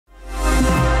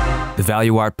the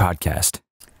Valuart Podcast.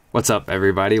 What's up,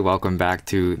 everybody? Welcome back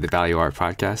to the Valuart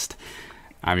Podcast.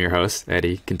 I'm your host,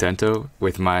 Eddie Contento,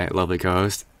 with my lovely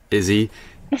co-host, Izzy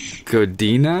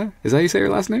Godina. Is that how you say her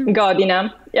last name?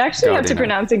 Godina. You actually have to Godina.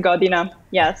 pronounce it Godina.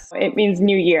 Yes, it means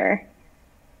New Year.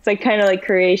 It's like kind of like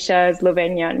Croatia,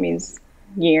 Slovenia. It means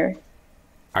year.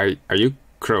 Are you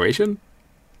Croatian?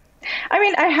 I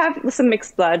mean, I have some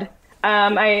mixed blood.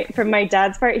 From my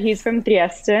dad's part, he's from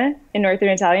Trieste in northern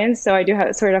Italian, so I do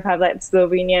sort of have that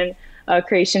Slovenian,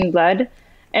 Croatian blood.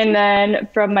 And then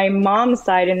from my mom's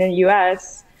side in the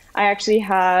U.S., I actually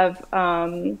have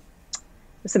some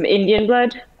Indian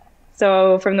blood.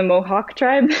 So from the Mohawk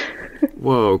tribe.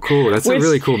 Whoa, cool! That's a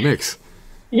really cool mix.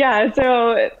 Yeah,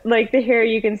 so like the hair,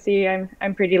 you can see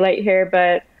I'm pretty light hair,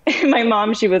 but my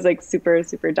mom, she was like super,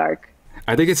 super dark.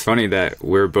 I think it's funny that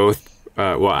we're both.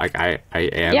 I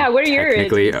am. Yeah, what are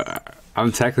technically, yours?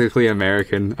 I'm technically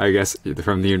American, I guess,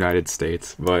 from the United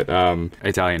States, but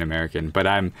Italian American. But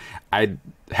I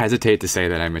hesitate to say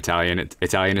that I'm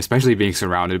Italian, especially being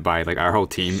surrounded by like our whole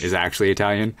team is actually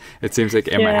Italian. It seems like,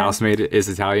 and my housemate is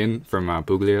Italian from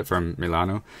Puglia, from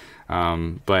Milano.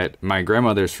 But my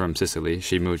grandmother's from Sicily.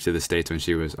 She moved to the States when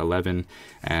she was 11,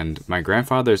 and my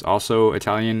grandfather's also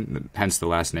Italian, hence the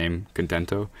last name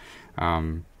Contento.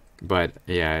 But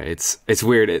yeah, it's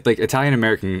weird. Like Italian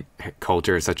American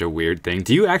culture is such a weird thing.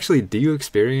 Do you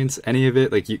experience any of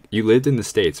it? Like you lived in the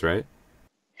States, right?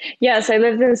 Yes, I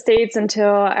lived in the States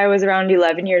until I was around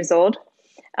 11 years old.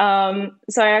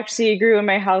 So I actually grew in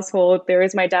my household. There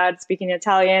was my dad speaking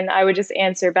Italian. I would just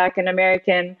answer back in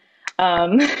American.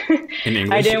 In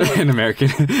English, in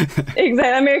American.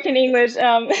 Exactly, American English.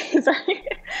 Sorry.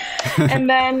 And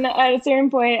then at a certain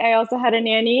point, I also had a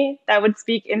nanny that would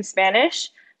speak in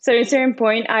Spanish. So at a certain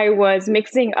point, I was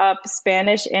mixing up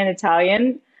Spanish and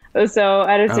Italian. So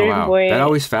at a certain point... That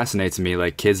always fascinates me,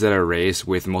 like kids that are raised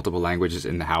with multiple languages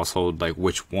in the household, like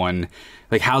which one,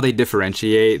 like how they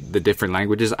differentiate the different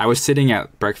languages. I was sitting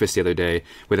at breakfast the other day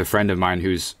with a friend of mine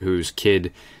whose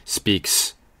kid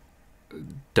speaks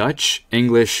Dutch,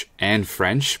 English, and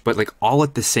French, but like all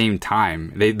at the same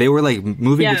time. They were like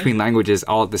moving between languages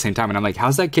all at the same time. And I'm like,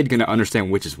 how's that kid going to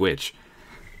understand which is which?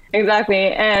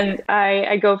 Exactly. And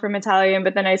I go from Italian,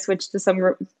 but then I switch to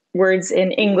some words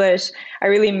in English. I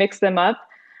really mix them up.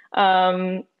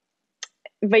 But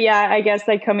yeah, I guess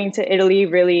like coming to Italy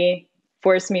really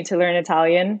forced me to learn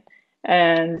Italian.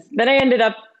 And then I ended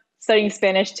up studying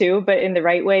Spanish too, but in the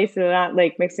right way. So not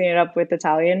like mixing it up with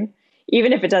Italian,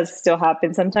 even if it does still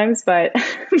happen sometimes. But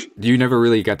you never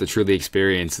really got to truly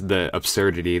experience the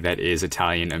absurdity that is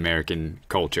Italian American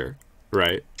culture,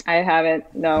 right? I haven't.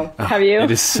 No. Have you? It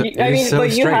is so strange.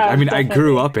 I mean, I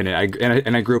grew up in it.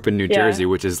 I grew up in New Jersey,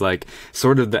 which is like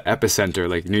sort of the epicenter.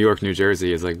 Like New York, New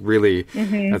Jersey is like really,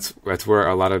 that's where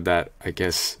a lot of that, I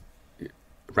guess,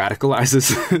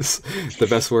 radicalizes is the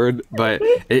best word. But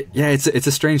it's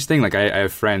a strange thing. Like I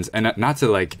have friends, and not to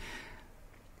like,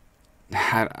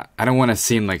 I don't want to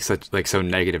seem like so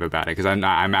negative about it, because I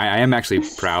am actually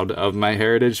proud of my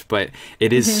heritage, but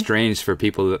it is strange for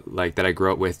people that I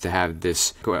grew up with to have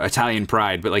this Italian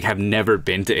pride, but like have never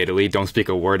been to Italy, don't speak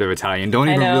a word of Italian, don't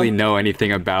even really know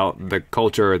anything about the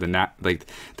culture or the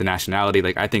nationality.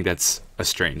 Like I think that's a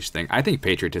strange thing. I think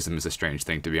patriotism is a strange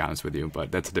thing, to be honest with you,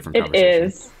 but that's a different conversation. It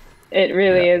is. It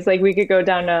really is. Like we could go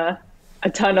down a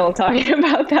tunnel talking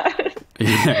about that.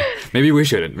 Yeah, maybe we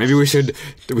shouldn't. Maybe we should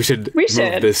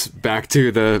move this back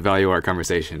to the Valuart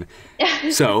conversation.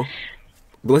 So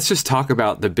let's just talk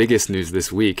about the biggest news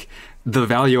this week. The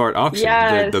Valuart auction,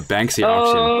 the Banksy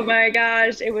auction. Oh my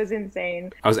gosh, it was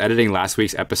insane. I was editing last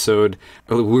week's episode.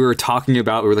 We were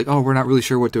like, oh, we're not really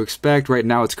sure what to expect. Right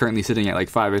now it's currently sitting at like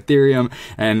 5 Ethereum.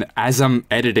 And as I'm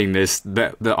editing this,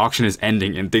 the auction is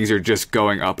ending and things are just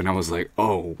going up. And I was like,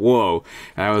 oh, whoa.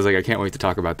 And I was like, I can't wait to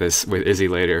talk about this with Izzy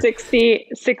later.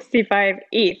 65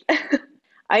 ETH.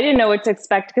 I didn't know what to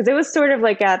expect because it was sort of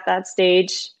like at that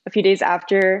stage a few days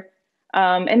after.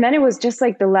 And then it was just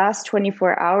like the last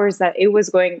 24 hours that it was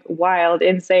going wild,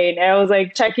 insane. And I was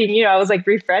like checking, I was like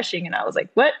refreshing and I was like,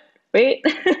 what? Wait.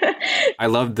 I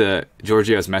loved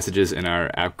Giorgio's messages in our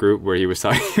app group where he was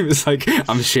talking, he was like,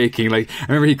 I'm shaking. Like, I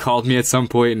remember he called me at some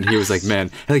point and he was like,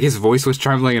 man, like his voice was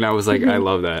trembling. And I was like, I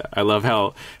love that. I love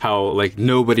how like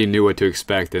nobody knew what to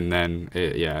expect. And then,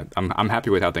 I'm happy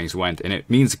with how things went. And it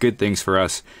means good things for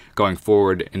us going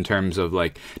forward in terms of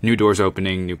like new doors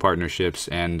opening, new partnerships,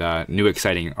 and new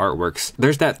exciting artworks.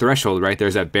 There's that threshold, right?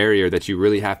 There's that barrier that you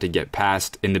really have to get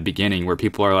past in the beginning where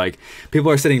people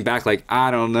are sitting back like,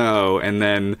 I don't know. slow, and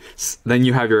then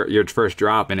you have your first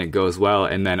drop and it goes well,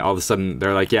 and then all of a sudden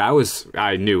they're like, yeah,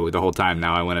 I knew the whole time.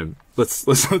 Now I want to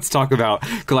let's talk about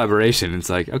collaboration. It's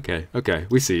like, okay,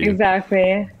 we see you.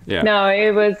 Exactly. Yeah. No,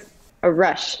 it was a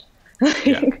rush.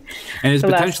 Yeah. And it's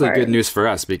potentially good news for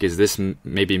us, because this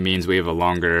maybe means we have a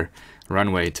longer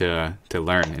runway to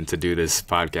learn and to do this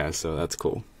podcast. So that's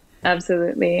cool.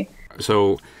 Absolutely.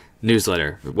 So,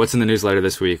 newsletter. What's in the newsletter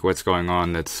this week? What's going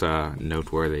on that's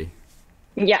noteworthy?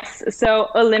 Yes. So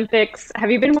Olympics. Have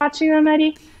you been watching them,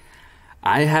 Eddie?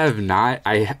 I have not.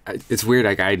 It's weird.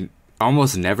 Like, I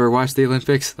almost never watch the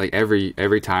Olympics. Like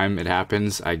every time it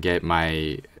happens, I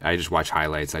just watch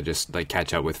highlights. I just like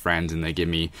catch up with friends and they give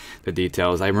me the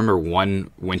details. I remember one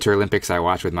Winter Olympics I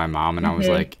watched with my mom, and I was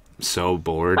like so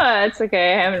bored. It's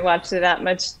okay. I haven't watched it that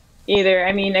much either.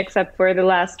 I mean, except for the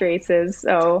last races.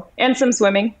 So, and some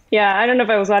swimming. Yeah, I don't know if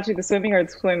I was watching the swimming or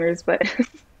the swimmers, but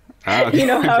okay. you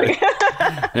know how.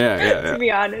 yeah. To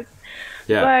be honest.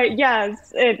 Yeah. But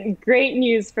yes, great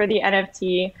news for the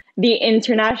NFT. The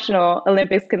International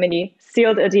Olympics Committee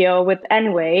sealed a deal with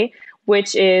Nway,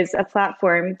 which is a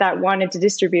platform that wanted to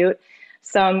distribute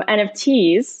some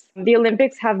NFTs. The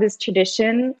Olympics have this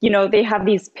tradition, they have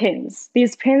these pins.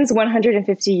 These pins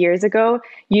 150 years ago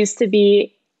used to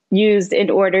be used in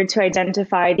order to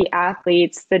identify the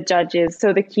athletes, the judges,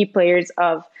 so the key players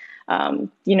of,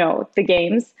 the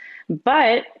games.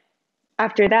 But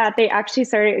after that, they actually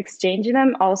started exchanging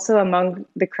them also among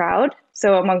the crowd,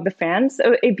 so among the fans.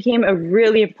 So it became a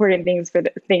really important thing for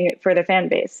the fan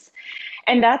base.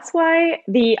 And that's why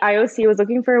the IOC was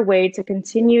looking for a way to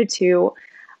continue to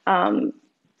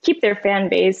keep their fan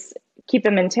base, keep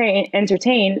them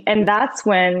entertained. And that's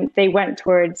when they went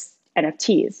towards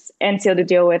NFTs and sealed a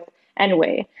deal with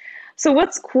Nway. So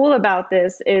what's cool about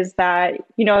this is that,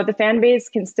 the fan base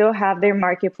can still have their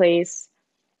marketplace,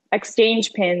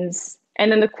 exchange pins.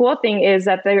 And then the cool thing is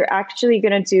that they're actually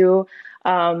going to do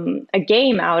a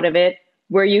game out of it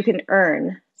where you can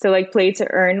earn. So like play to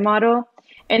earn model.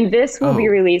 And this will be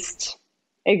released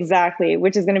exactly,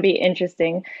 which is going to be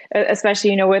interesting,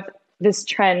 especially, with this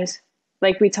trend,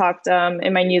 like we talked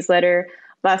in my newsletter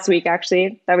last week,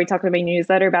 actually, that we talked in my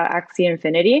newsletter about Axie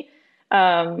Infinity.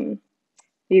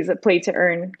 These play to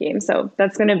earn games. So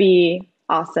that's going to be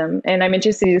awesome. And I'm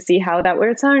interested to see how that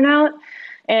will turn out.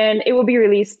 And it will be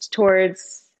released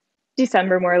towards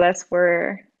December, more or less,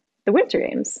 for the Winter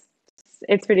Games.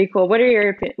 It's pretty cool. What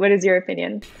is your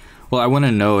opinion? Well, I want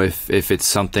to know if it's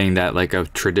something that like a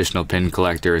traditional pin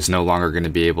collector is no longer going to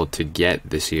be able to get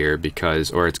this year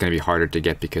or it's going to be harder to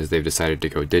get because they've decided to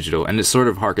go digital. And it sort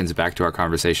of harkens back to our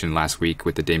conversation last week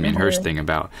with the Damien Hirst thing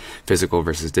about physical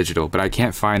versus digital. But I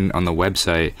can't find on the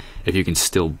website if you can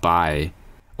still buy.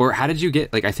 Or how did you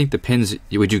get, like, I think the pins,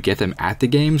 would you get them at the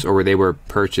games, or they were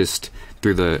purchased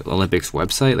through the Olympics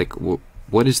website? Like,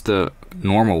 what is the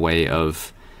normal way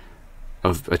of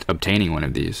obtaining one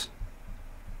of these?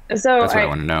 So that's what I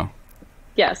want to know.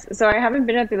 Yes. So I haven't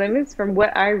been at the Olympics. From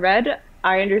what I read,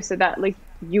 I understood that like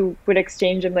you would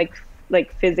exchange them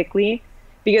like physically,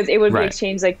 because it would be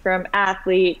exchanged like from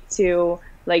athlete to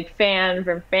like fan,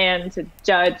 from fan to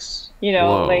judge,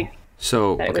 Whoa. like.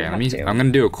 So, okay, I'm going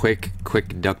to do a quick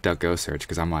DuckDuckGo search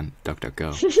because I'm on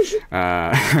DuckDuckGo.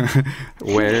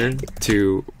 Where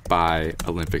to buy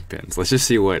Olympic pins? Let's just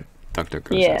see what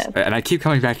DuckDuckGo says. And I keep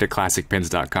coming back to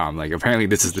classicpins.com. Like, apparently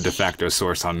this is the de facto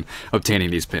source on obtaining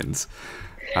these pins.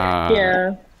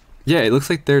 Yeah, it looks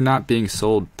like they're not being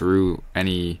sold through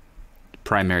any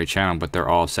primary channel, but they're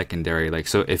all secondary. Like,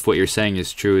 so if what you're saying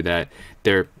is true, that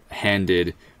they're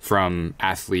handed from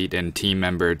athlete and team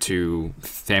member to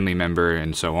family member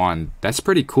and so on, that's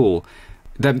pretty cool.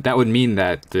 That would mean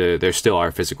that there still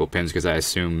are physical pins, because I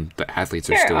assume the athletes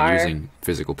are still using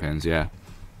physical pins. Yeah,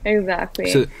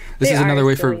 exactly. So this is another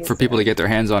way for people to get their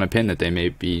hands on a pin that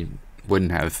they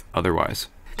wouldn't have otherwise.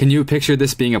 Can you picture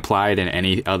this being applied in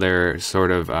any other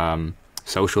sort of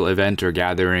social event or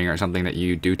gathering or something that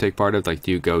you do take part of? Like,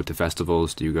 do you go to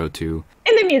festivals? Do you go to...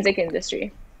 In the music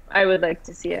industry, I would like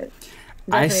to see it.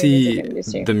 I see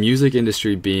the music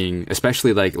industry being,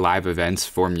 especially like live events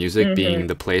for music, being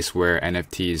the place where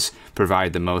NFTs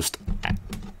provide the most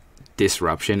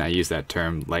disruption. I use that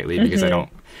term lightly because I don't,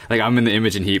 like, I'm in the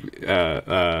image and heat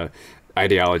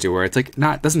ideology where it's like,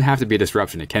 doesn't have to be a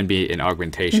disruption. It can be an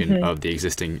augmentation of the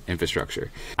existing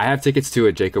infrastructure. I have tickets to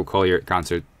a Jacob Collier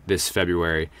concert this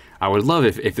February. I would love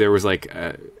if there was like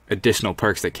additional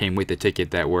perks that came with the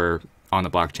ticket that were on the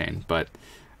blockchain, but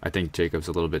I think Jacob's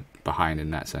a little bit behind in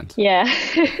that sense. Yeah.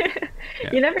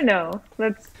 You never know.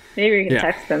 Maybe we can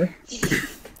text him.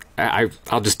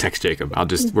 I'll just text Jacob.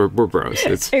 We're bros.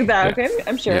 It's, exactly.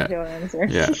 I'm sure he'll answer.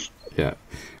 Yeah.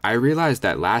 I realized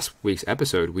that last week's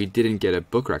episode, we didn't get a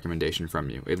book recommendation from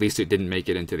you. At least it didn't make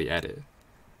it into the edit.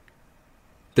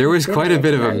 There was quite a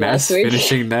bit of a mess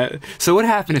finishing that. So what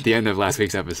happened at the end of last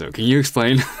week's episode? Can you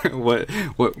explain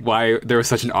why there was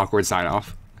such an awkward sign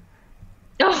off?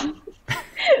 Oh,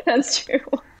 that's true.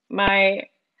 My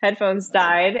headphones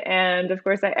died, and of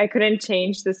course I couldn't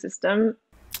change the system.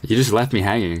 You just left me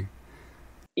hanging.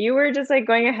 You were just like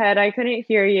going ahead. I couldn't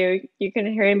hear you. You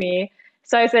couldn't hear me.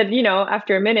 So I said,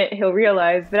 after a minute, he'll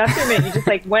realize. But after a minute, you just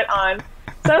like went on.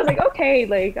 So I was like, okay,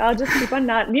 like I'll just keep on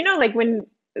nodding. Like when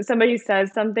somebody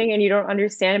says something and you don't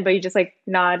understand, but you just like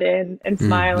nod and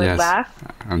smile and laugh.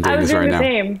 I was doing the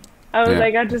same. I was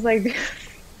like, I'll just like.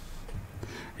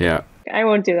 Yeah. I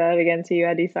won't do that again to you,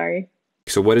 Eddie. Sorry.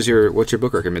 So what's your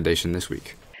book recommendation this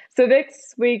week? So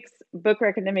this week's book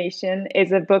recommendation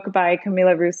is a book by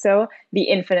Camilla Russo, The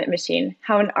Infinite Machine: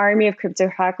 How an Army of Crypto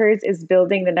Hackers is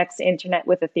Building the Next Internet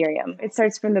with Ethereum. It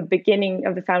starts from the beginning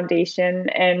of the foundation,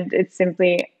 and it's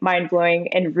simply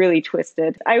mind-blowing and really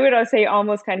twisted. I would say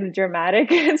almost kind of dramatic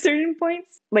at certain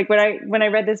points. Like when I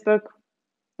read this book,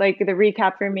 like the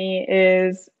recap for me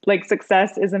is like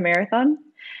success is a marathon,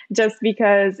 just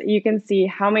because you can see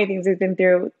how many things we've been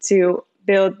through to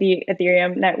build the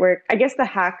Ethereum network. I guess the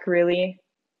hack really,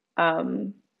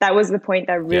 that was the point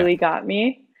that really got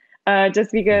me.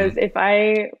 Just because if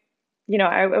I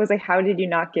was like, how did you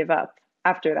not give up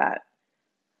after that?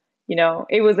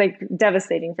 It was like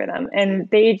devastating for them. And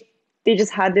they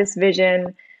just had this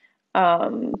vision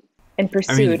and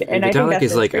pursued. And I think that's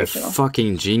is like a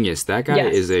fucking genius. That guy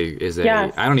is a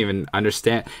I don't even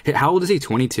understand. How old is he?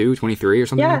 22, 23 or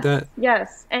something like that?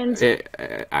 Yes. And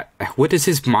what does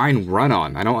his mind run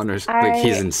on? I don't understand. Like,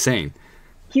 he's insane.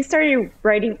 He started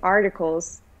writing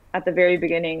articles at the very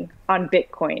beginning on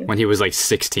Bitcoin. When he was like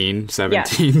 16,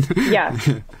 17? Yeah.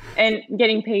 And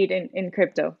getting paid in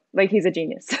crypto. Like, he's a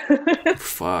genius.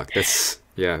 Fuck. That's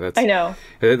I know.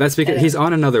 That's because he's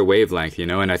on another wavelength,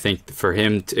 and I think for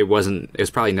him, it was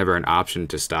probably never an option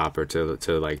to stop or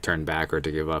to like turn back or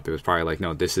to give up. It was probably like,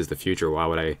 no, this is the future. Why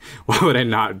would I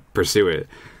not pursue it?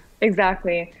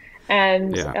 Exactly.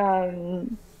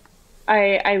 And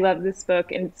I love this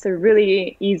book, and it's a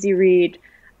really easy read.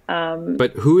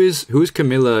 But who's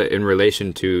Camilla in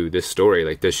relation to this story?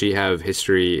 Like, does she have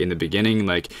history in the beginning?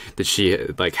 Like, did she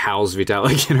like house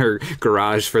Vitalik in her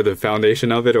garage for the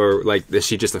foundation of it, or like is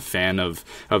she just a fan of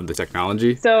the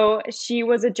technology? So she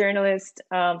was a journalist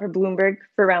for Bloomberg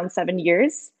for around 7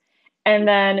 years, and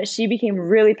then she became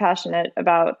really passionate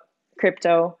about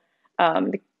crypto,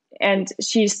 and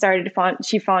she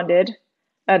founded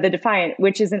The Defiant,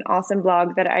 which is an awesome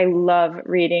blog that I love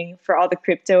reading for all the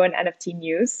crypto and NFT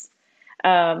news.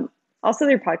 Also,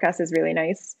 their podcast is really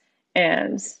nice.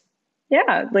 And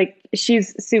like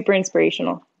she's super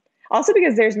inspirational. Also,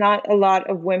 because there's not a lot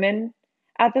of women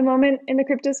at the moment in the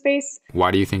crypto space.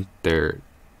 Why do you think there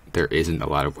isn't a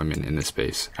lot of women in this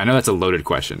space? I know that's a loaded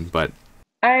question, but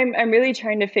I'm really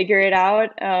trying to figure it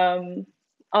out.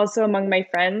 Also, among my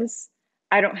friends,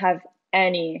 I don't have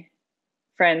any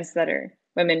friends that are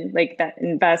women like that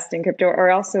invest in crypto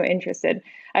or also interested.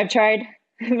 I've tried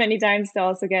many times to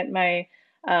also get my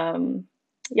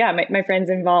my friends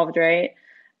involved, right?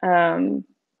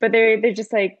 But they're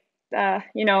just like I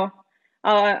don't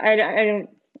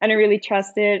really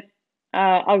trust it.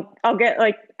 I'll get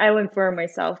like I'll inform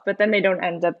myself, but then they don't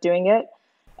end up doing it.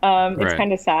 It's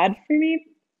kind of sad for me.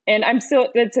 And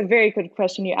that's a very good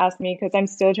question you asked me, because I'm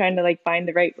still trying to like find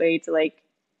the right way to like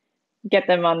get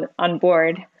them on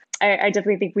board. I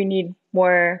definitely think we need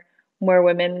more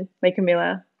women like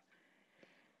Camilla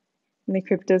in the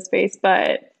crypto space,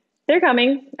 but they're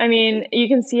coming. I mean, you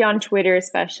can see on Twitter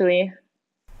especially.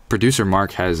 Producer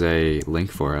Mark has a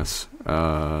link for us,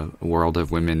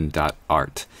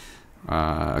 worldofwomen.art,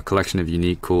 a collection of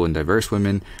unique, cool, and diverse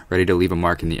women ready to leave a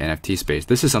mark in the NFT space.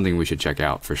 This is something we should check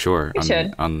out for sure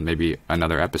on maybe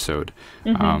another episode.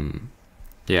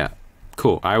 Yeah.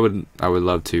 Cool. I would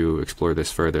love to explore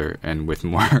this further and with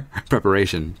more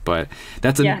preparation. But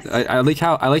that's I like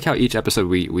how each episode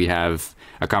we have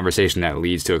a conversation that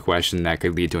leads to a question that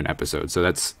could lead to an episode. So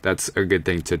that's a good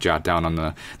thing to jot down on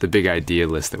the big idea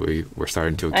list that we're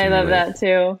starting to accumulate. I love that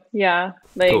too. Yeah.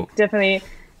 Like cool. Definitely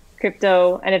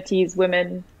crypto, NFTs,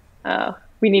 women.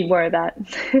 We need more of that.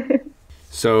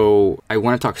 So I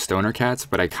want to talk stoner cats,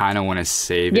 but I kind of want to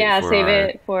save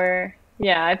it for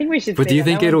yeah, I think we should. But do you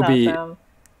think it'll be?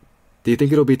 Do you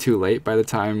think it'll be too late by the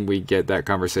time we get that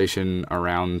conversation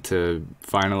around to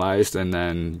finalized, and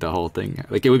then the whole thing?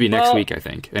 Like, it would be next week, I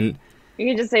think. And you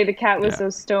can just say the cat was so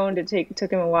stoned it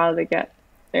took him a while to get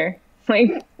there.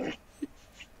 Like,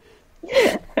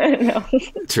 I don't know.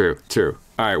 True.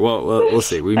 All right. Well, we'll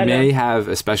see. We I may know. have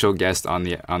a special guest on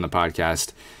the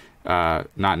podcast,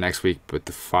 not next week, but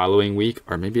the following week,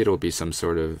 or maybe it'll be some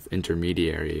sort of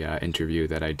intermediary interview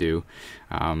that I do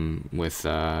with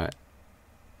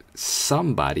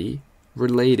somebody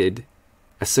related,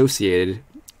 associated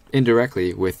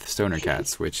indirectly with Stoner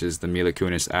Cats, which is the Mila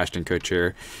Kunis, Ashton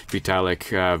Kutcher,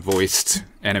 Vitalik voiced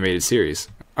animated series.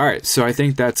 All right. So I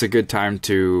think that's a good time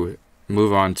to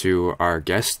move on to our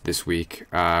guest this week.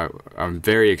 I'm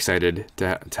very excited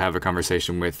to have a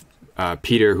conversation with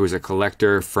Peter, who's a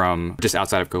collector from just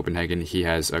outside of Copenhagen. He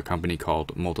has a company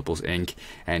called Multiples Inc.,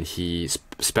 and he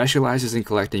specializes in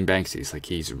collecting Banksys. Like,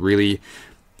 he's really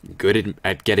good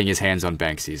at getting his hands on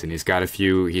Banksys, and he's got a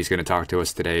few. He's going to talk to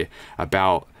us today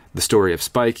about the story of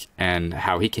Spike and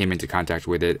how he came into contact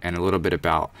with it, and a little bit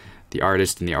about the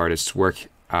artist and the artist's work.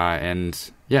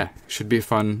 And yeah, should be a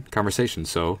fun conversation.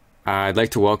 So I'd like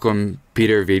to welcome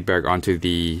Peter Hvidberg onto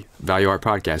the Valuart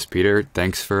Podcast. Peter,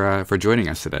 thanks for joining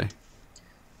us today.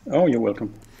 Oh, you're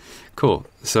welcome. Cool.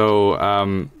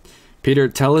 So, Peter,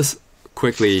 tell us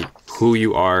quickly who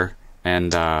you are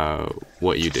and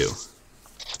what you do.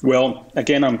 Well,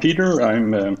 again, I'm Peter.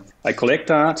 I collect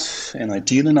art and I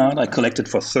deal in art. I collected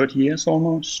for 30 years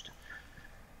almost.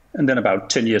 And then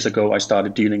about 10 years ago, I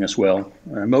started dealing as well,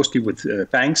 mostly with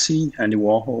Banksy, Andy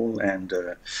Warhol, and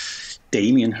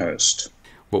Damien Hirst.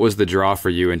 What was the draw for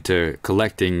you into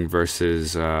collecting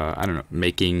versus,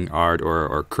 making art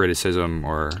or criticism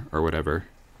or whatever?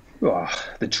 Oh,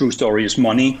 the true story is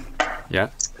money. Yeah.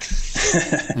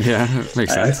 Yeah,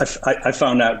 makes sense. I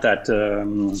found out that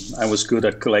I was good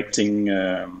at collecting,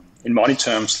 in money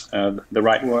terms, the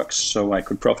right works, so I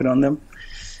could profit on them.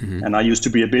 Mm-hmm. And I used to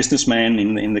be a businessman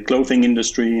in the clothing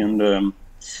industry, and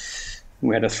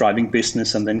we had a thriving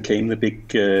business, and then came the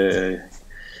big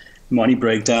money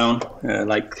breakdown,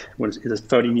 what is it,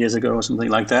 13 years ago or something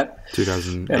like that.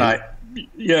 2008.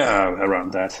 And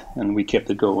around that. And we kept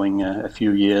it going a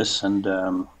few years, and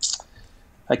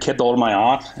I kept all my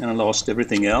art, and I lost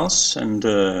everything else, and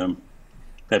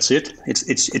that's it.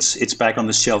 It's back on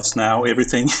the shelves now,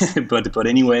 everything. but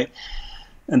anyway,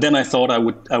 and then I thought I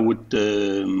would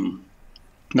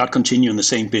not continue in the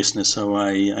same business, so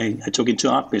I took into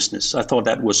art business. I thought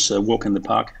that was a walk in the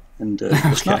park, and it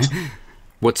was not.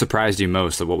 What surprised you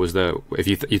most? What was if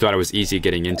you thought it was easy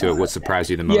getting into it, what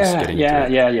surprised you the most getting into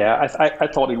it? Yeah. I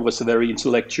thought it was a very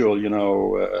intellectual,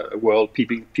 world.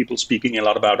 People speaking a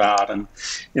lot about art and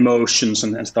emotions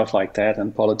and stuff like that,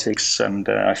 and politics. And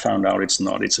I found out it's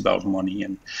not. It's about money,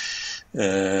 and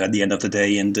at the end of the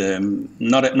day, and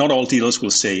not all dealers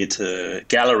will say it.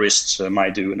 Gallerists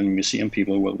might do it, and museum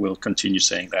people will continue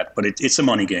saying that. But it's a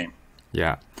money game.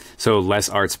 Yeah. So less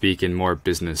art speak and more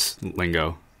business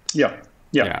lingo.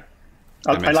 Yeah.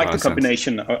 I like the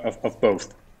combination of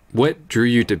both. What drew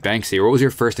you to Banksy, or what was your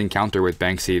first encounter with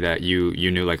Banksy that you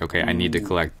knew, like, okay, I need to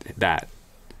collect that?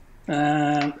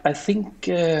 I think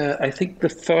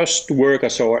the first work I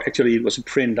saw, actually, it was a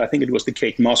print. I think it was the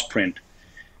Kate Moss print.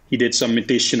 He did some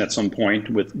edition at some point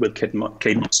with Kate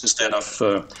Moss instead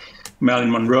of Marilyn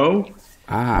Monroe.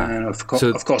 And of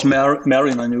course,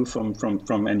 Marilyn I knew from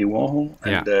Andy Warhol.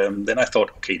 And then I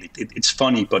thought, okay, it's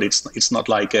funny, but it's not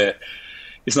like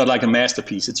a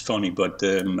masterpiece. It's funny, but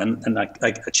and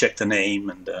I checked the name,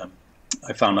 and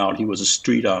I found out he was a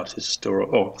street artist,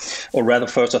 or rather,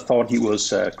 first I thought he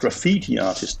was a graffiti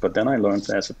artist, but then I learned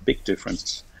there's a big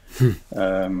difference.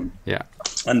 And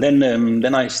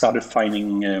then I started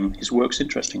finding his works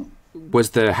interesting. Was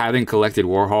the having collected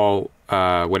Warhol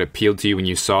what appealed to you when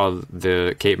you saw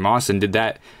the Kate Moss, and did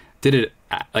it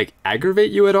like aggravate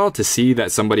you at all to see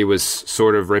that somebody was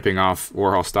sort of ripping off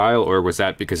Warhol style, or was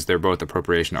that because they're both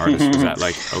appropriation artists? Was that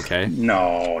like okay?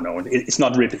 No, it's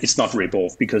not rip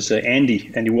off, because Andy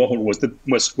Warhol was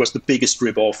the biggest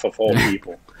rip off of all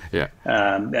people. Yeah.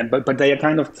 But they are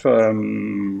kind of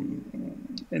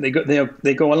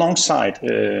they go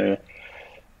alongside.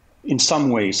 In some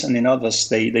ways, and in others,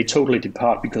 they totally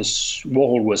depart, because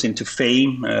Warhol was into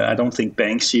fame. I don't think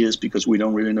Banksy is, because we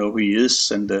don't really know who he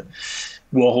is. And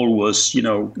Warhol was,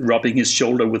 rubbing his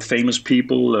shoulder with famous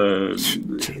people.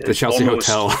 The Chelsea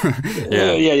Hotel.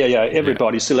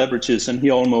 Everybody, celebrities. And he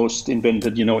almost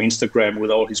invented, Instagram with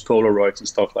all his Polaroids and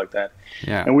stuff like that.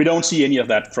 Yeah. And we don't see any of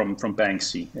that from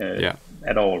Banksy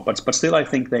at all. But still, I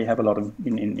think they have a lot of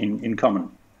in common.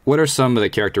 What are some of the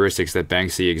characteristics that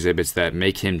Banksy exhibits that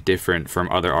make him different from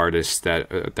other artists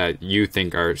that you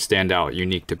think are stand out,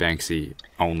 unique to Banksy,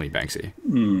 only Banksy?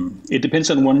 It depends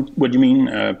on what you mean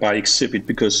by exhibit,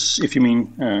 because if you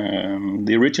mean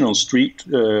the original street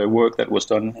work that was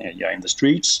done in the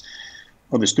streets,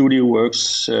 or the studio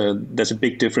works, there's a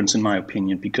big difference in my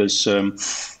opinion, because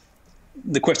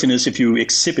the question is if you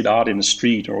exhibit art in the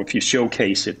street or if you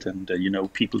showcase it and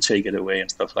people take it away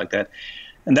and stuff like that.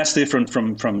 And that's different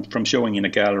from showing in a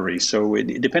gallery. So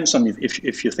it depends on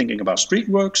if you're thinking about street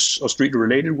works or street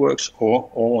related works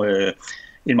or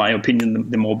in my opinion,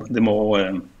 the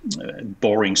more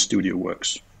boring studio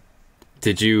works.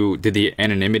 Did the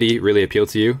anonymity really appeal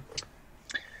to you?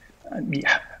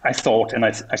 Yeah, I thought, and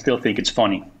I still think it's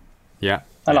funny. Yeah.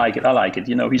 I like it.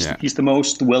 He's the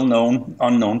most well-known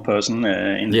unknown person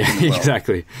in the world.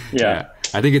 Exactly. Yeah.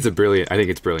 I think it's brilliant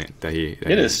that he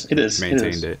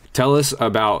maintained it. Tell us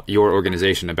about your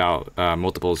organization, about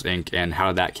Multiples Inc. and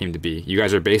how that came to be. You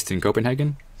guys are based in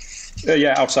Copenhagen?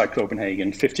 Outside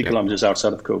Copenhagen, 50 kilometers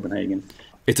outside of Copenhagen.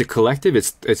 It's a collective.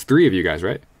 It's 3 of you guys,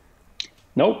 right?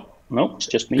 No, it's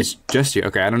just me. It's just you.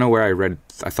 Okay, I don't know where I read.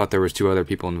 I thought there was 2 other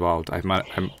people involved. I thought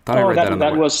I read that on the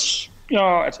web. Was.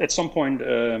 At some point,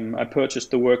 I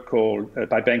purchased the work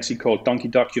by Banksy called Donkey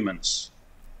Documents.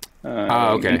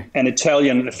 Okay. An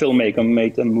Italian filmmaker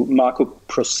made Marco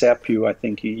Prosapio, I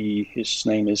think his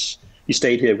name is. He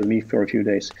stayed here with me for a few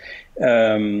days.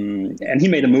 And he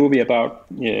made a movie about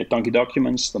Donkey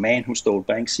Documents, the man who stole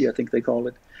Banksy, I think they call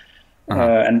it.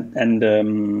 And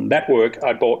that work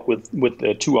I bought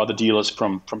with 2 other dealers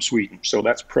from Sweden. So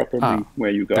that's probably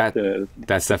where you got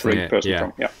that's definitely person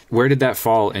from. Yeah. Where did that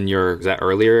fall in your? Is that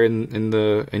earlier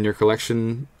in your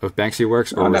collection of Banksy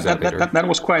works, or was that later? That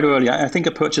was quite early. I think I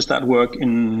purchased that work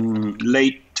in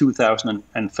late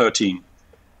 2013.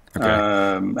 Okay.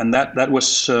 And that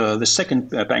was the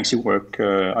second Banksy work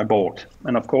I bought,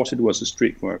 and of course it was a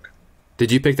street work.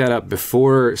 Did you pick that up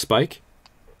before Spike?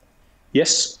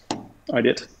 Yes, I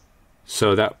did.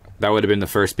 So that would have been the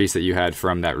first piece that you had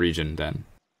from that region then?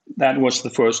 That was the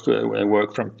first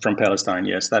work from Palestine,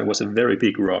 yes. That was a very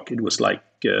big rock. It was like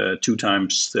 2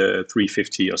 times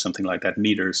 350 or something like that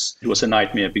meters. It was a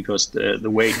nightmare because the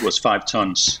weight was 5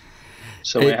 tons.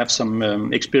 So I have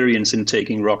some experience in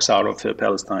taking rocks out of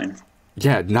Palestine.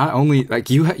 Yeah, not only like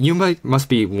you must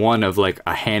be one of like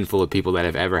a handful of people that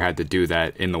have ever had to do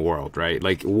that in the world, right?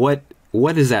 Like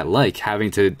what is that like, having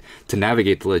to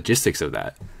navigate the logistics of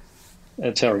that?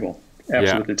 Terrible,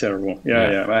 absolutely terrible.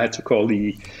 Yeah. I had to call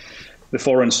the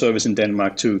foreign service in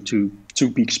Denmark to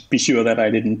be sure that I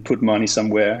didn't put money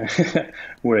somewhere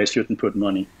where I shouldn't put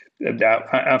money.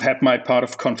 I've had my part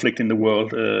of conflict in the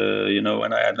world,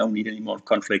 and I don't need any more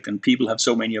conflict. And people have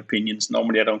so many opinions.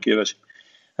 Normally, I don't give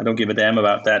a damn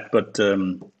about that. But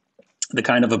the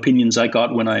kind of opinions I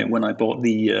got when I bought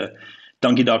the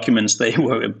Donkey Documents, they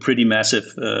were pretty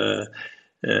massive,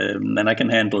 and I can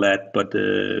handle that. But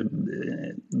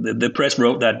the press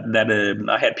wrote that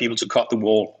I had people to cut the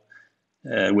wall,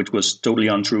 which was totally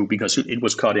untrue because it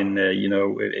was cut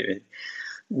in,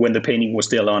 when the painting was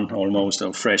still on, almost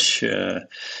or fresh.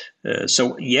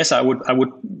 So yes, I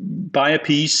would buy a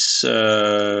piece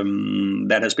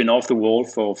that has been off the wall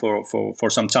for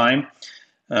some time,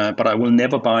 but I will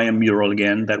never buy a mural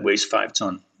again that weighs 5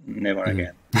 tons. Never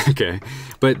again. Okay,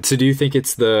 but so do you think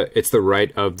it's the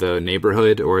right of the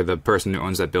neighborhood or the person who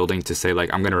owns that building to say,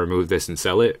 like, I'm going to remove this and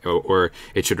sell it, or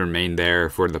it should remain there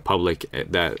for the public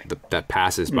that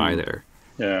passes by there?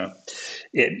 Yeah,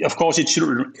 of course it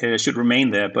should remain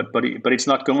there, but it's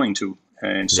not going to,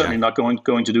 and certainly not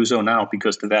going to do so now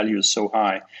because the value is so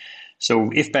high. So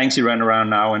if Banksy ran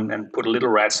around now and put a little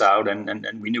rats out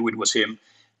and we knew it was him,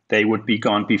 they would be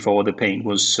gone before the paint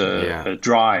was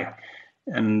dry.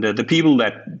 And the people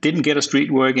that didn't get a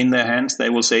street work in their hands,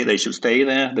 they will say they should stay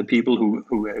there. The people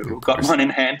who got one in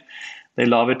hand, they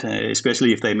love it,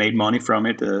 especially if they made money from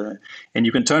it. And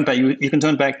you can turn back. You can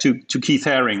turn back to Keith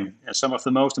Haring. Some of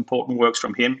the most important works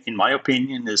from him, in my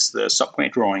opinion, is the subway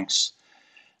drawings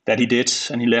that he did,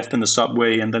 and he left in the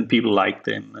subway, and then people liked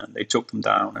them, and they took them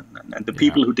down. And the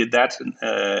people who did that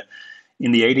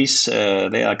in the 80s,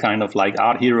 they are kind of like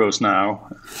art heroes now.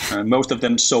 Most of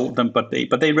them sold them, but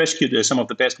they rescued some of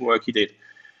the best work he did.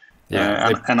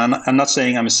 And I'm not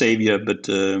saying I'm a savior, but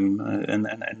and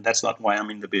that's not why I'm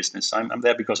in the business. I'm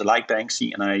there because I like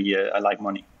Banksy and I like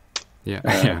money.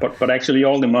 But actually,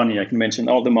 all the money I can mention,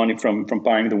 all the money from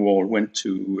buying the wall went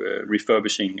to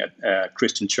refurbishing a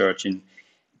Christian church in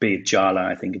Beit Jala,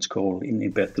 I think it's called, in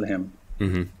Bethlehem.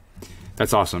 Mm-hmm.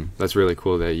 That's awesome. That's really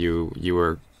cool that you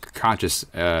were conscious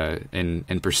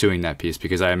in pursuing that piece,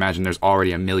 because I imagine there's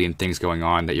already a million things going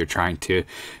on that you're trying to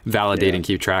validate and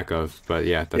keep track of. But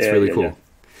that's really cool.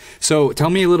 So tell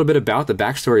me a little bit about the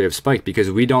backstory of Spike, because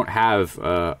we don't have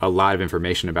a lot of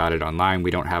information about it online.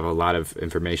 We don't have a lot of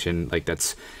information like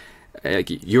that's like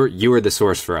you are the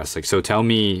source for us. Like, so tell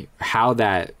me about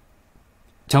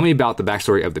the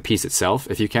backstory of the piece itself,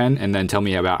 if you can, and then tell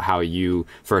me about how you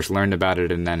first learned about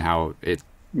it, and then how it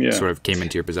sort of came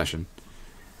into your possession?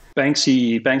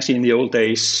 Banksy in the old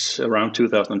days, around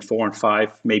 2004 and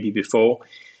 5, maybe before,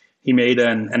 he made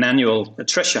an annual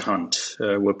treasure hunt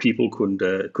where people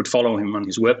could follow him on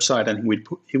his website, and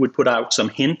he would put out some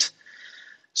hint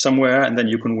somewhere, and then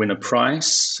you can win a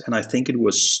prize. And I think it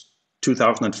was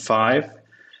 2005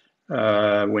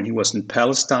 when he was in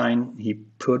Palestine. He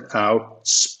put out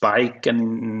Spike,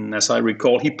 and as I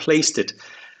recall, he placed it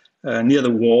near the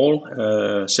wall,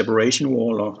 separation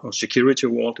wall or security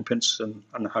wall, depends on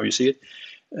how you see it.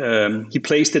 He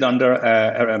placed it under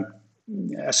a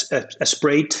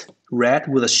sprayed rat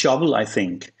with a shovel, I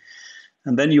think.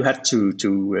 And then you had to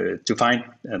find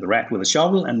the rat with a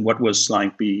shovel and what was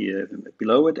like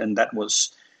below it, and that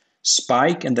was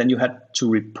Spike. And then you had to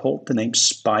report the name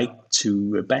Spike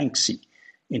to Banksy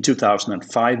in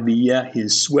 2005 via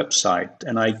his website.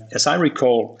 And as I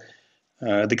recall,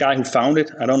 the guy who found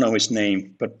it, I don't know his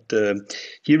name, but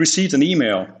he received an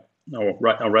email, or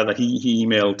rather he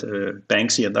emailed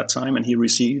Banksy at that time, and he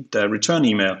received a return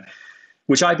email,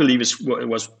 which I believe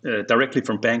was directly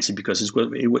from Banksy, because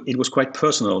it was quite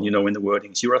personal, in the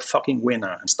wordings. You're a fucking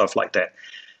winner and stuff like that.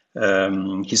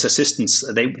 His assistants,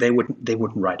 they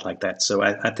wouldn't write like that. So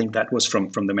I think that was from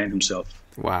the man himself.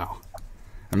 Wow.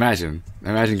 Imagine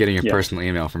getting a personal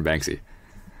email from Banksy.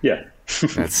 Yeah.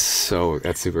 That's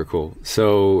super cool.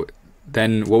 So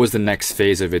then what was the next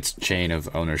phase of its chain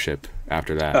of ownership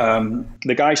after that?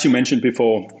 The guys you mentioned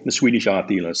before, the Swedish art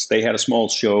dealers, they had a small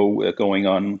show going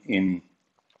on in,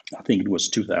 I think it was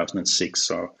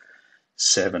 2006 or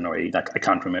 7 or 8. I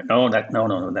can't remember. No,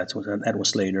 that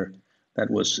was later. That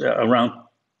was around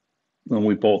when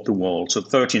we bought the wall. So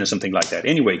 13 or something like that.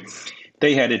 Anyway,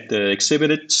 they had it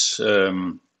exhibited.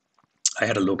 I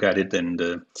had a look at it,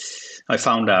 and I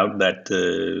found out that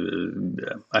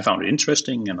I found it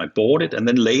interesting, and I bought it. And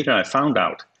then later I found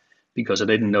out, because I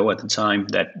didn't know at the time,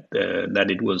 that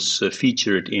it was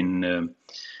featured in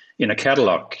a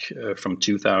catalog from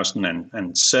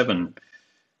 2007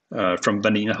 from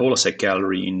Vanina Holosek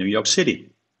Gallery in New York City.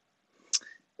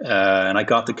 And I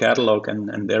got the catalog,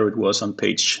 and there it was on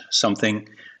page something,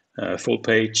 full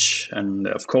page. And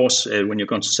of course, when you're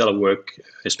going to sell a work,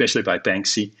 especially by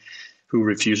Banksy, who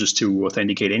refuses to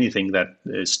authenticate anything that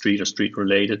is street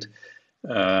related,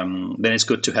 then it's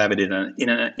good to have it in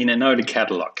an early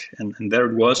catalog. And there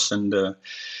it was, and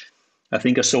I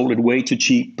think I sold it way too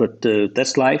cheap, but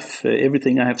that's life.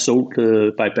 Everything I have sold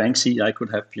by Banksy, I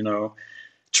could have,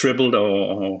 tripled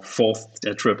or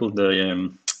tripled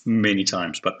many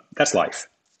times, but that's life.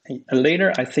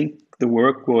 Later, I think the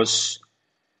work was,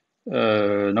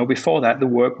 before that, the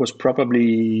work was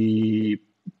probably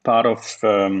part of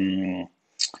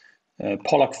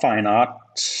Pollock Fine Art.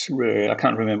 I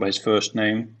can't remember his first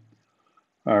name,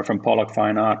 from Pollock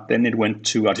Fine Art. Then it went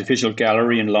to Artificial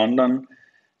Gallery in London,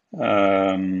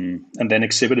 and then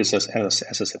exhibited, as I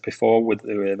said before, with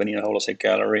the Vanina Holosek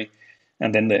Gallery,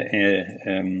 and then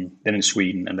then in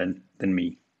Sweden, and then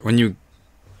me. When you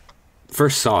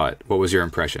first saw it, what was your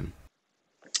impression?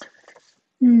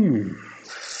 That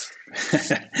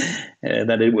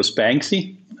it was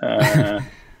Banksy.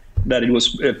 That it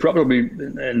was probably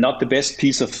not the best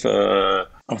piece of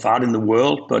art in the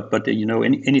world, but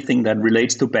anything that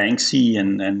relates to Banksy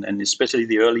and especially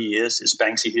the early years is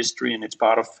Banksy history, and it's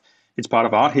part of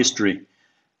art history.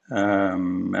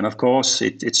 And of course,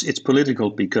 it's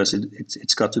political, because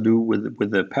it's got to do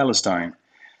with the Palestine,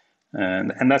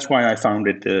 and that's why I found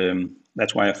it.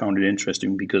 That's why I found it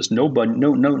interesting, because no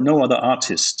other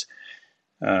artist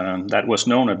that was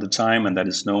known at the time and that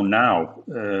is known now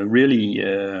really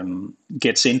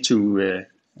gets into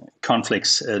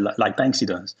conflicts like Banksy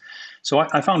does. So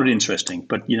I found it interesting.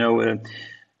 But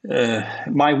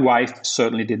my wife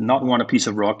certainly did not want a piece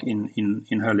of rock in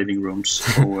her living room,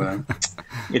 so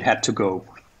it had to go.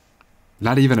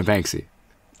 Not even a Banksy?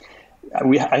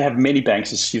 I have many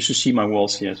Banksys. You should see my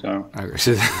walls here. So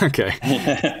okay.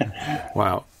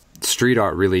 Wow. Street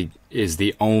art really is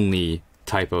the only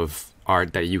type of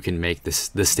art that you can make the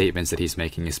statements that he's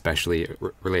making, especially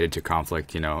related to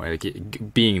conflict,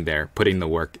 like being there, putting the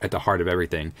work at the heart of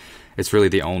everything. It's really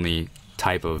the only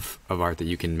type of art that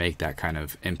you can make that kind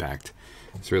of impact.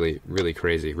 It's really, really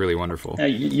crazy, really wonderful.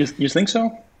 You think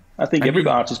so? I think every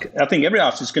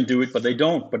artist can do it, but they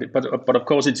don't. But of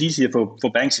course, it's easier for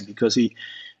Banksy, because he,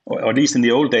 or at least in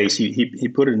the old days, he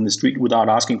put it in the street without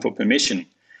asking for permission.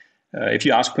 If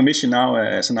you ask permission now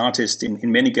as an artist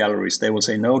in many galleries, they will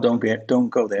say, no, don't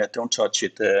go there, don't touch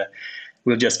it.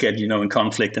 we'll just get, in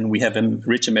conflict, and we have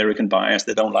rich American buyers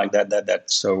that don't like that.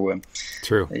 So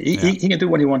true. He can do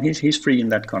what he wants. He's free in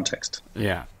that context.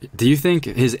 Yeah. Do you think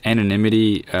his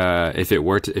anonymity, if he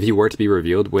were to be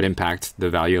revealed, would impact the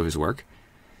value of his work?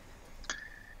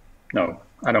 No,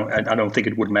 I don't think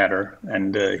it would matter,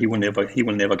 and he will never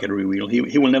get revealed.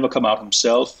 He will never come out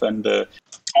himself, and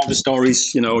all the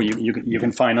stories you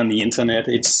can find on the internet.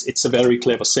 It's a very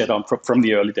clever setup from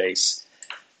the early days.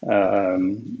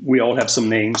 We all have some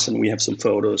names and we have some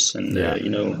photos, and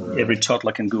every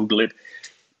toddler can Google it.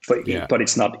 But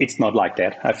it's not like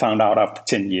that. I found out after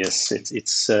 10 years.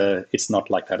 It's not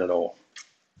like that at all.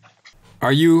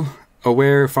 Are you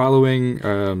following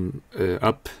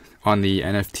up on the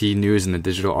NFT news in the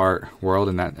digital art world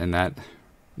and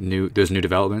those new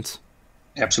developments?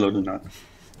 Absolutely not.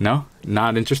 No,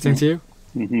 not interesting to you?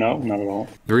 No, not at all.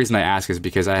 The reason I ask is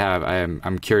because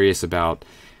I'm curious about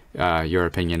your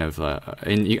opinion of,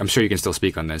 and I'm sure you can still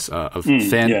speak on this, of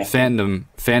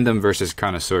fandom versus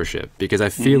connoisseurship, because I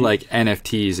feel like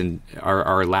NFTs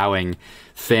are allowing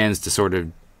fans to sort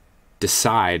of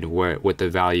decide what the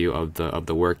value of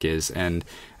the work is, and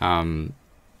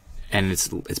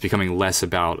it's becoming less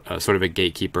about sort of a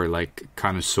gatekeeper like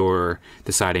connoisseur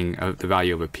deciding the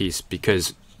value of a piece,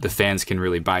 because the fans can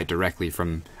really buy directly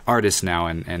from artists now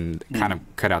and kind of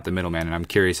cut out the middleman. And I'm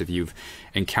curious if you've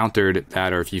encountered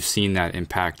that, or if you've seen that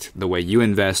impact the way you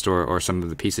invest or some of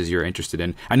the pieces you're interested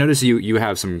in. I noticed you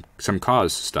have some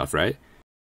cause stuff, right?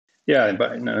 Yeah,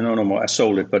 but no more. I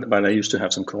sold it, but I used to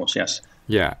have some cause, yes.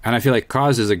 Yeah, and I feel like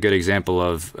cause is a good example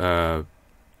of a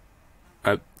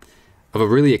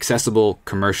really accessible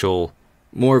commercial,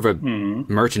 more of a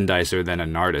merchandiser than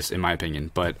an artist, in my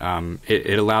opinion. But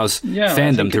it allows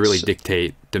fandom to really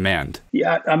dictate demand.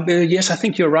 Yeah, yes, I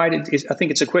think you're right. I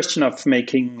think it's a question of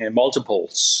making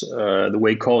multiples the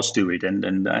way cars do it.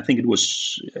 And I think it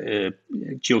was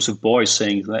Joseph Beuys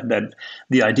saying that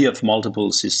the idea of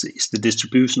multiples is the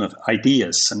distribution of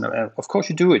ideas. And of course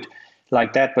you do it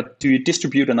like that, but do you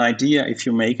distribute an idea if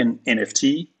you make an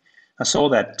NFT? I saw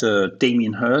that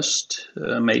Damien Hirst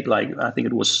made, I think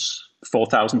it was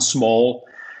 4,000 small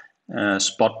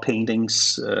spot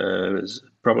paintings,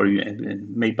 probably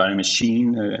made by a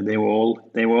machine. They were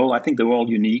all. I think they were all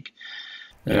unique,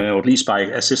 or at least by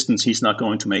assistance. He's not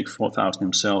going to make 4,000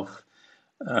 himself.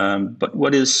 But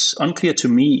what is unclear to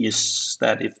me is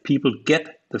that if people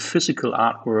get the physical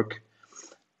artwork,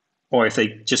 or if they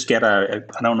just get I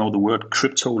don't know the word,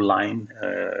 crypto line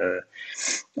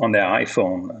on their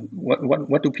iPhone,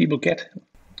 what do people get?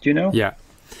 Do you know? Yeah.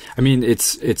 I mean,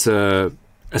 it's a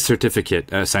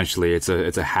certificate, essentially. It's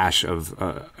a hash of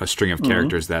a string of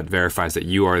characters that verifies that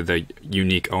you are the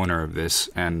unique owner of this.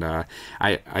 And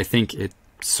I think it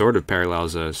sort of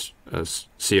parallels a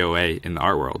COA in the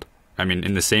art world. I mean,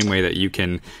 in the same way that you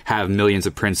can have millions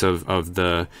of prints of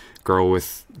the girl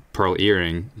with pearl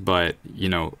earring, but,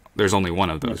 there's only one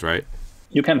of those, right?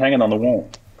 You can hang it on the wall.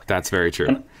 That's very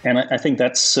true. And I think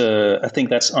that's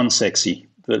unsexy.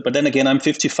 But then again, I'm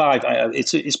 55.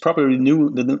 It's probably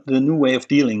the new way of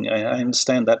dealing. I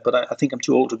understand that, but I think I'm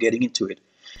too old to getting into it.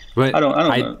 But I don't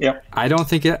know. Yeah. I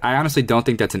honestly don't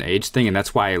think that's an age thing, and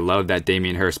that's why I love that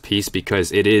Damien Hirst piece,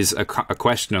 because it is a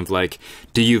question of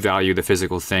do you value the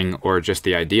physical thing or just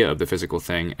the idea of the physical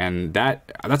thing, and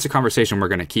that's a conversation we're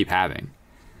going to keep having.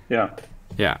 Yeah.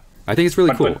 Yeah, I think it's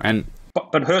really cool.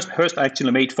 But Hirst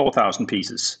actually made 4,000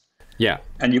 pieces. Yeah,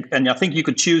 and I think you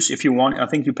could choose if you want. I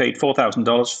think you paid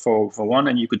 $4,000 for one,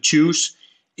 and you could choose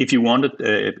if you wanted.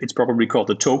 It's probably called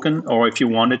the token, or if you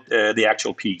wanted the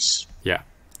actual piece. Yeah,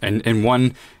 and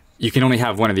one you can only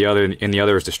have one of the other, and the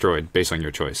other is destroyed based on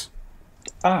your choice.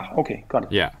 Okay,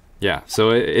 got it. Yeah. So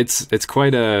it's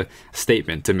quite a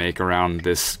statement to make around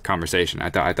this conversation. I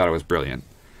thought it was brilliant.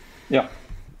 Yeah.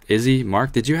 Izzy,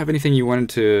 Mark, did you have anything you wanted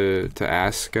to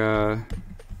ask?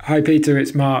 Hi, Peter.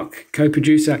 It's Mark,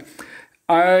 co-producer.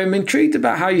 I'm intrigued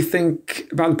about how you think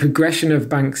about the progression of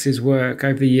Banksy's work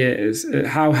over the years.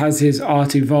 How has his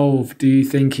art evolved? Do you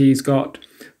think he's got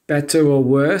better or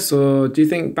worse? Or do you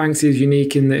think Banksy is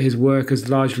unique in that his work has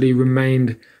largely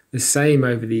remained the same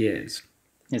over the years?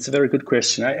 It's a very good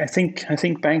question. I think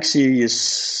Banksy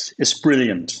is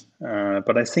brilliant,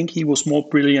 but I think he was more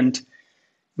brilliant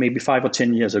maybe 5 or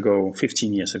 10 years ago,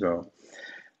 15 years ago.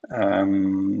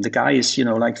 The guy is,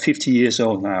 50 years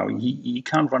old now. He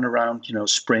can't run around,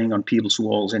 spraying on people's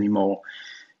walls anymore.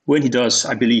 When he does,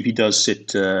 I believe he does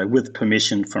it with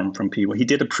permission from people. He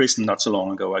did a prison not so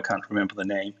long ago. I can't remember the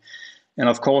name. And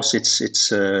of course,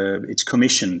 it's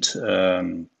commissioned.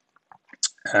 I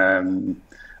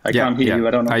can't hear you.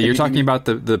 I don't know. You're talking about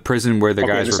the prison where the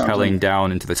guys were rappelling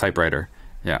down into the typewriter.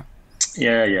 Yeah.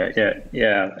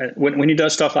 When he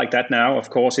does stuff like that now, of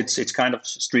course, it's kind of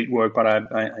street work, but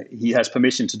he has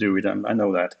permission to do it. I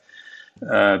know that.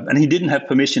 And he didn't have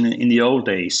permission in the old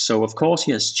days. So, of course,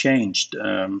 he has changed.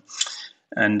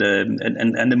 And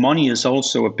the money is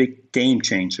also a big game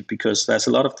changer, because there's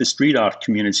a lot of the street art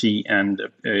community, and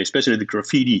especially the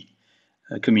graffiti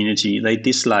community, they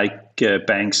dislike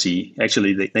Banksy.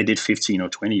 Actually, they did 15 or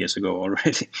 20 years ago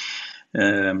already.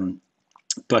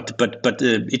 But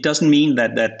it doesn't mean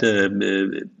that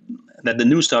the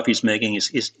new stuff he's making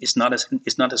is not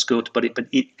as good. But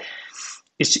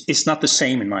it's not the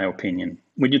same, in my opinion.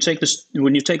 When you take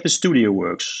the studio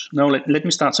works. No, let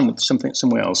me start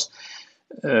somewhere else.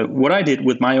 What I did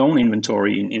with my own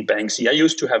inventory in Banksy, I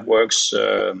used to have works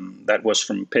that was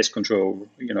from pest control,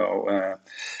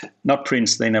 not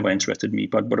prints, they never interested me,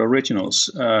 but originals.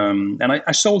 And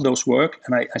I sold those work,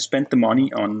 and I spent the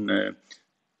money on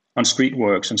street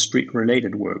works and street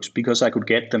related works, because I could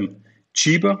get them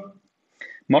cheaper,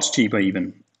 much cheaper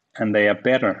even, and they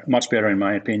are much better in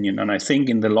my opinion. And I think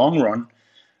in the long run,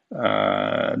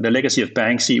 the legacy of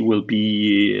Banksy will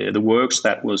be the works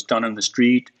that was done on the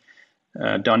street,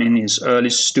 done in his early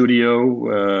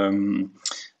studio,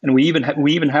 and we even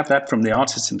have that from the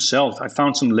artist himself. I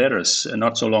found some letters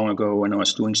not so long ago when I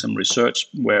was doing some research,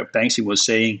 where Banksy was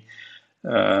saying,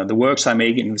 the works I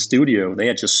make in the studio, they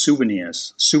are just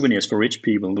souvenirs for rich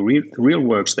people. The real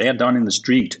works, they are done in the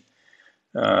street.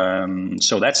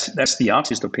 So that's the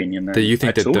artist opinion. Do you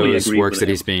think that totally those works that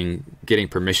he's getting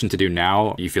permission to do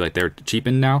now, you feel like they're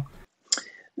cheapened now?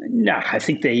 No, I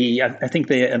think they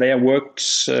are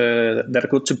works that are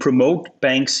good to promote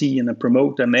Banksy and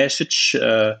promote the message.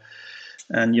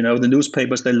 And the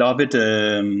newspapers, they love it.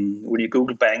 When you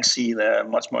Google Banksy, they're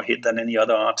much more hit than any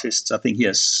other artist. I think he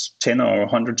has 10 or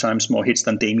 100 times more hits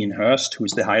than Damien Hirst,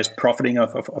 who's the highest profiting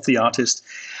of the artist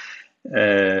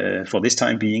for this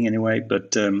time being, anyway.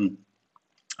 But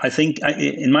I think,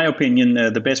 in my opinion,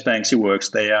 the best Banksy works,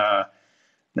 they are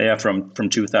from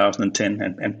 2010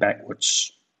 and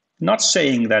backwards. Not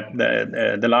saying that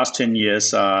the last 10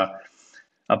 years are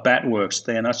bad works.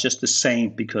 They are not just the same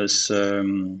because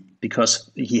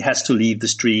he has to leave the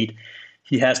street.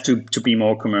 He has to be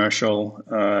more commercial,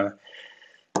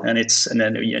 and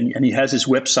he has his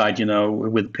website,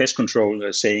 with pest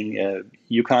control saying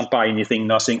you can't buy anything,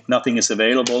 nothing is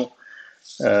available.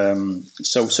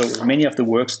 So many of the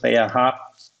works, they are hard.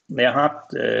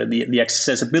 The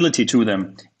accessibility to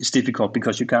them is difficult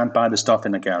because you can't buy the stuff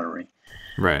in a gallery.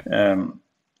 Right.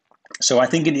 So I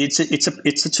think it's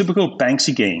a typical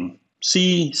Banksy game.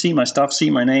 See my stuff, see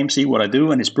my name, see what I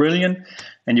do, and it's brilliant.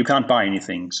 And you can't buy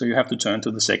anything, so you have to turn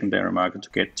to the secondary market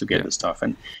to get the stuff.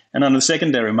 And on the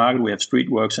secondary market, we have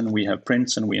street works, and we have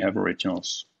prints, and we have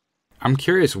originals. I'm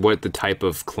curious what the type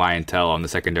of clientele on the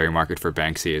secondary market for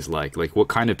Banksy is like. Like, what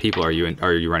kind of people are you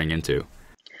running into?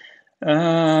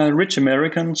 Rich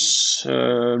Americans,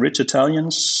 rich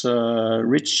Italians,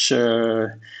 rich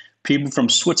people from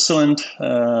Switzerland.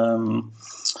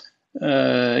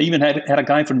 Even had a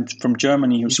guy from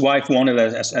Germany whose wife wanted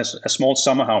a small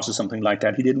summer house or something like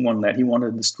that. He didn't want that. He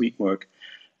wanted the street work,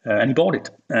 and he bought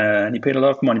it. And he paid a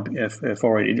lot of money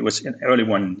for it. It was an early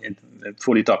one,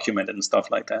 fully documented and stuff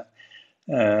like that.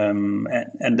 And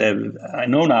I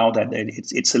know now that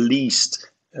it's at least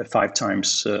 5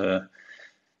 times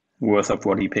worth of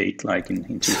what he paid, like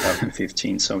in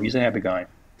 2015. So he's a happy guy.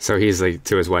 So he's like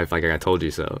to his wife, like, I told you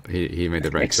so. He made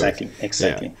the right choice.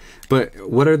 Exactly. Yeah. But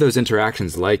what are those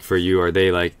interactions like for you? Are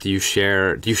they like, do you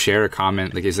share a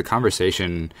comment? Like, is the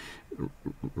conversation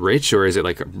rich, or is it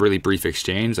like a really brief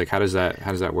exchange? Like, how does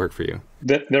that work for you?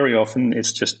 Very often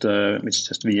it's just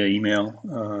via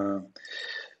email.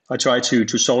 I try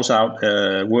to source out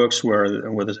works where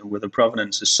the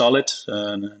provenance is solid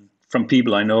from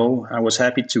people I know. I was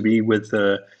happy to be with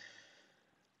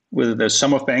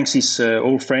some of Banksy's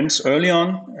old friends early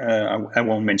on. I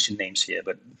won't mention names here,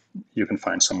 but you can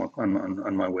find some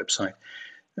on my website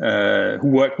who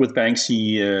worked with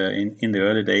Banksy in the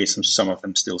early days, and some of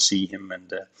them still see him.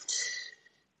 And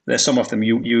there's some of them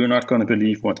you're not going to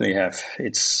believe what they have.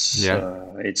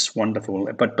 It's wonderful,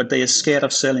 but they are scared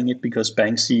of selling it because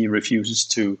Banksy refuses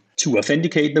to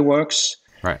authenticate the works.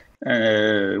 Right.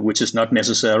 Which is not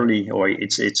necessarily, or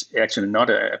it's actually not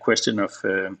a question of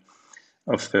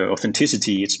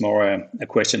authenticity. It's more a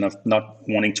question of not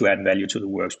wanting to add value to the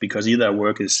works, because either a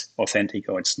work is authentic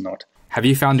or it's not. Have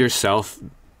you found yourself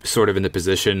sort of in the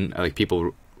position, like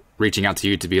people reaching out to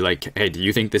you to be like, hey, do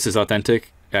you think this is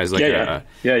authentic? As like yeah.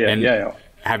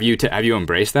 Have you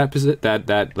embraced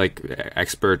that like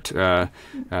expert No.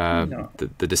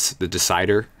 the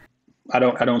decider? I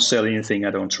don't sell anything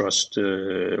I don't trust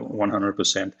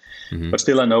 100%. But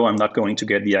still, I know I'm not going to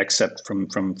get the accept from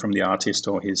the artist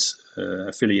or his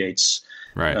affiliates.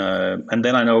 Right. And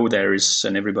then I know there is,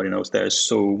 and everybody knows there is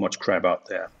so much crap out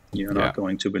there. You're not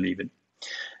going to believe it.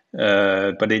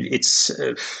 But it's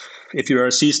if you're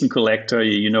a seasoned collector,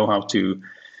 you know what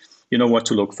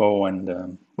to look for,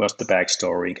 and what's the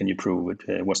backstory? Can you prove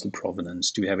it? What's the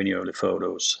provenance? Do you have any early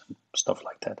photos? Stuff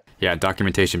like that. Yeah,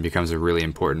 documentation becomes a really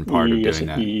important part of doing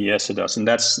that. Yes, it does, and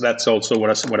that's also what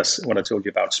I told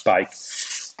you about Spike.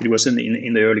 It was in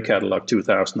the early catalog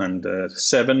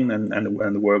 2007,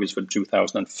 and the work is from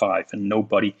 2005, and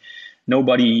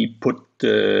nobody put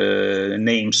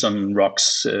names on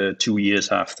rocks 2 years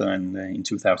after, and in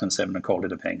 2007 I called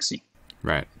it a Banksy.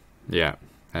 Right. Yeah,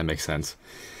 that makes sense.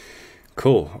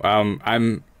 Cool.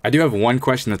 I do have one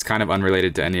question that's kind of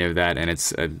unrelated to any of that, and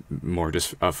it's more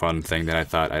just a fun thing that I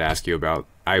thought I'd ask you about.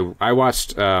 I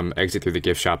watched Exit Through the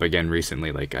Gift Shop again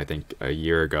recently, like I think a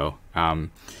year ago,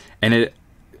 and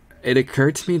it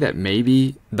occurred to me that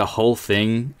maybe the whole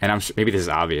thing, and maybe this is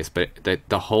obvious, but that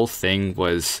the whole thing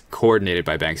was coordinated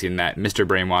by Banksy, and that Mr.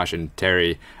 Brainwash and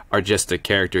Terry are just a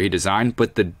character he designed,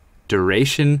 but the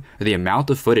duration, or the amount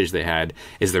of footage they had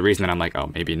is the reason that I'm like, oh,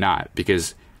 maybe not,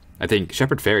 because I think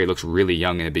Shepard Fairey looks really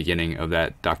young in the beginning of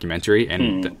that documentary,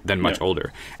 and then much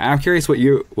older. And I'm curious what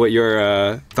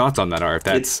your thoughts on that are. If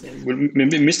that's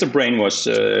Mr. Brainwash,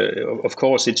 of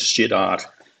course, it's shit art.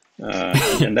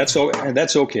 And that's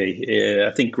okay.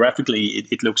 I think graphically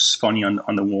it looks funny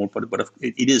on the wall, but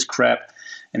it is crap,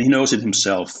 and he knows it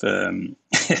himself.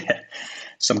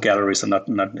 Some galleries are not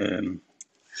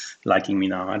liking me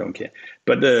now. I don't care,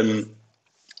 but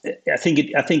I think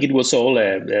it was all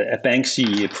a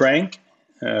Banksy prank,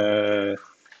 and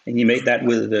he made that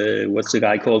with what's the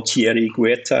guy called Thierry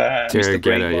Guetta, Mr.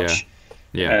 Brainwash.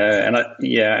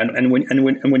 And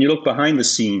when you look behind the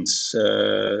scenes,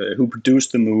 who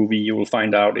produced the movie, you will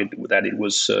find out that it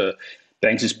was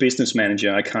Banksy's business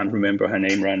manager. I can't remember her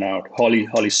name right now. Holly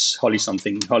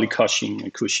something, Holly Cushing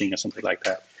or something like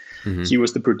that. She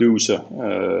was the producer.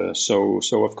 So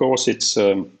of course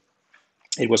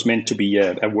it was meant to be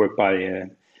a work by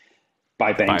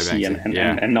Banksy,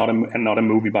 and not a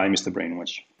movie by Mr.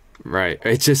 Brainwash. Right.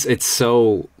 It's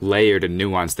so layered and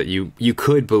nuanced that you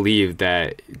could believe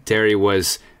that Terry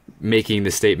was making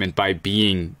the statement by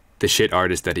being the shit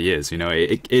artist that he is. You know,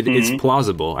 it's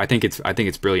plausible. I think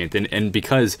it's brilliant. And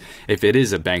because if it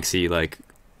is a Banksy like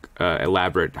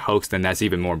elaborate hoax, then that's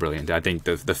even more brilliant. I think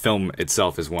the film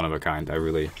itself is one of a kind. I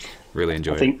really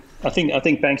enjoy it. I think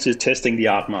Banksy is testing the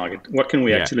art market. What can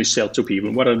we actually sell to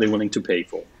people? What are they willing to pay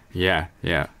for? Yeah,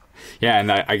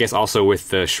 and I guess also with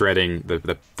the shredding,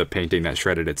 the painting that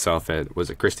shredded itself at, was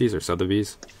it Christie's or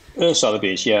Sotheby's?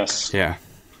 Sotheby's, yes. Yeah.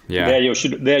 There you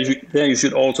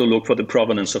should also look for the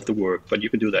provenance of the work, but you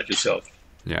can do that yourself.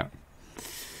 Yeah.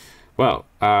 Well,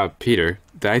 Peter,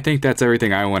 I think that's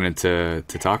everything I wanted to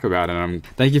talk about, and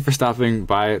thank you for stopping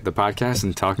by the podcast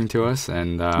and talking to us.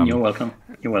 And you're welcome.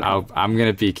 I'm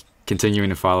going to be continuing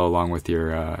to follow along with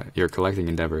your collecting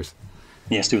endeavors.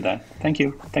 Yes, do that. Thank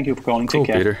you. Thank you for calling. Cool,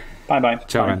 take care. Peter. Bye-bye.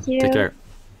 Ciao, man. Take care.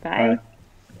 Bye.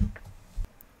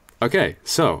 Okay,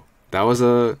 so that was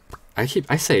I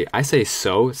say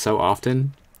so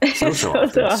often.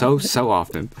 So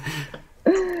often.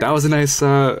 That was a nice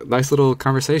little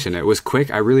conversation. It was quick.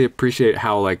 I really appreciate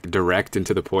how like direct and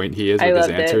to the point he is with his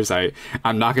answers.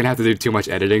 I'm not gonna have to do too much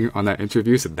editing on that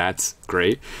interview, so that's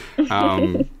great.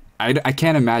 I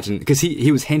can't imagine, because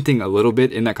he was hinting a little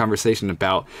bit in that conversation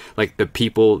about like the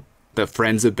people, the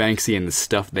friends of Banksy and the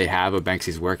stuff they have of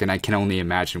Banksy's work, and I can only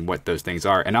imagine what those things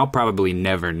are, and I'll probably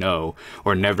never know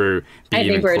or never be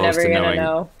even close to knowing.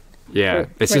 Know. Yeah,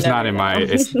 it's just not in my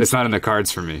it's not in the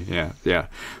cards for me. Yeah.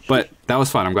 But that was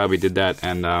fun. I'm glad we did that.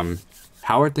 And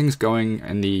how are things going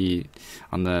on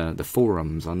the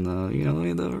forums, on on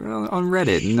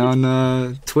Reddit and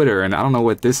on Twitter? And I don't know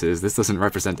what this is. This doesn't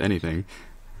represent anything.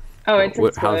 Oh, it's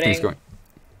exploding. How are things going?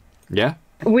 Yeah?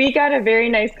 We got a very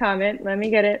nice comment. Let me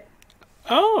get it.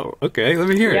 Oh, okay. Let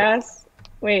me hear it. Yes.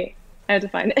 Wait, I have to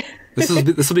find it. This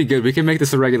will be good. We can make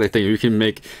this a regular thing. We can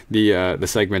make the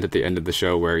segment at the end of the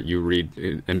show where you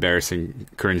read embarrassing,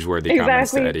 cringeworthy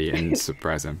comments to Eddie and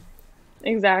surprise him.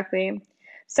 Exactly.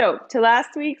 So, to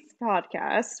last week's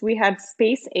podcast, we had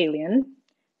Space Alien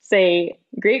say,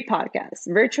 great podcast.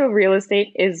 Virtual real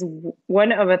estate is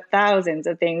one of thousands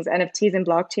of things NFTs and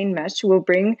blockchain mesh will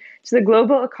bring to the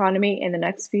global economy in the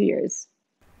next few years.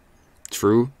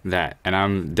 True that. And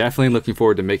I'm definitely looking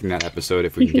forward to making that episode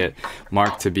if we can get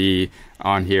Mark to be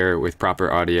on here with proper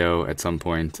audio at some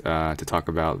point to talk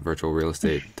about virtual real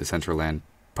estate, Decentraland,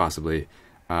 possibly.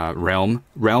 realm.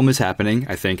 Realm is happening,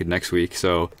 I think, next week.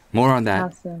 So more on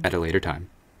that at a later time.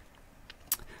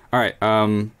 All right.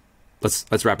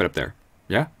 Let's wrap it up there.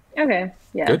 Yeah? Okay.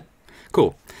 Yeah. Good?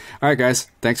 Cool. All right, guys.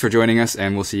 Thanks for joining us,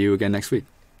 and we'll see you again next week.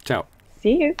 Ciao.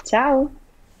 See you. Ciao.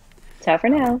 Ciao for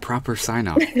now. Proper sign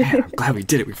off. Man, I'm glad we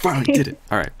did it. We finally did it.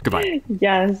 All right. Goodbye.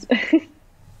 Yes.